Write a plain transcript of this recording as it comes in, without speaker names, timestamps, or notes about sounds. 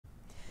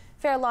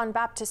Fairlawn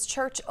Baptist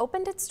Church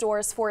opened its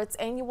doors for its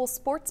annual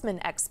Sportsman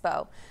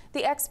Expo.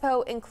 The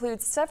expo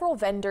includes several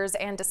vendors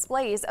and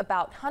displays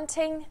about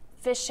hunting,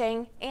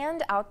 fishing,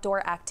 and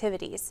outdoor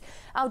activities.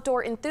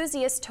 Outdoor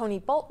enthusiast Tony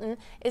Bolton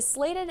is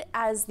slated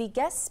as the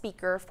guest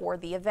speaker for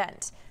the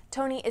event.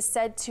 Tony is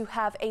said to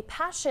have a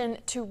passion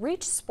to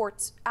reach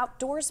sports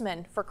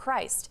outdoorsmen for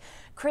Christ.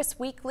 Chris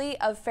Weekly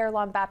of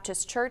Fairlawn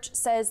Baptist Church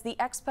says the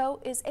expo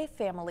is a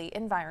family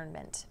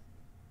environment.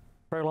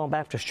 Fairlawn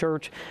Baptist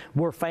Church,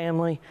 we're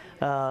family,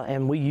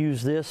 and we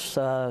use this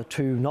to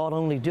not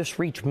only just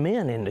reach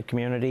men in the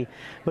community,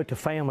 but to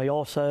family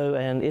also.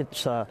 And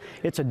it's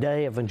a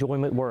day of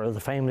enjoyment where the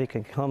family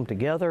can come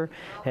together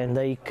and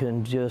they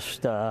can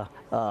just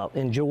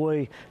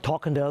enjoy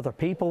talking to other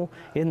people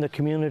in the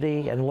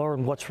community and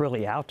learn what's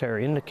really out there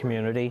in the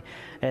community,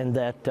 and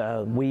that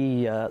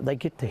they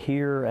get to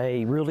hear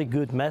a really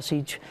good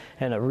message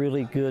and a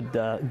really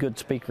good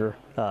speaker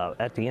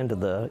at the end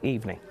of the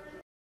evening.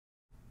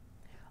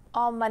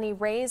 All money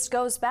raised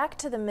goes back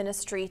to the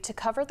ministry to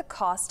cover the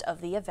cost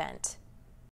of the event.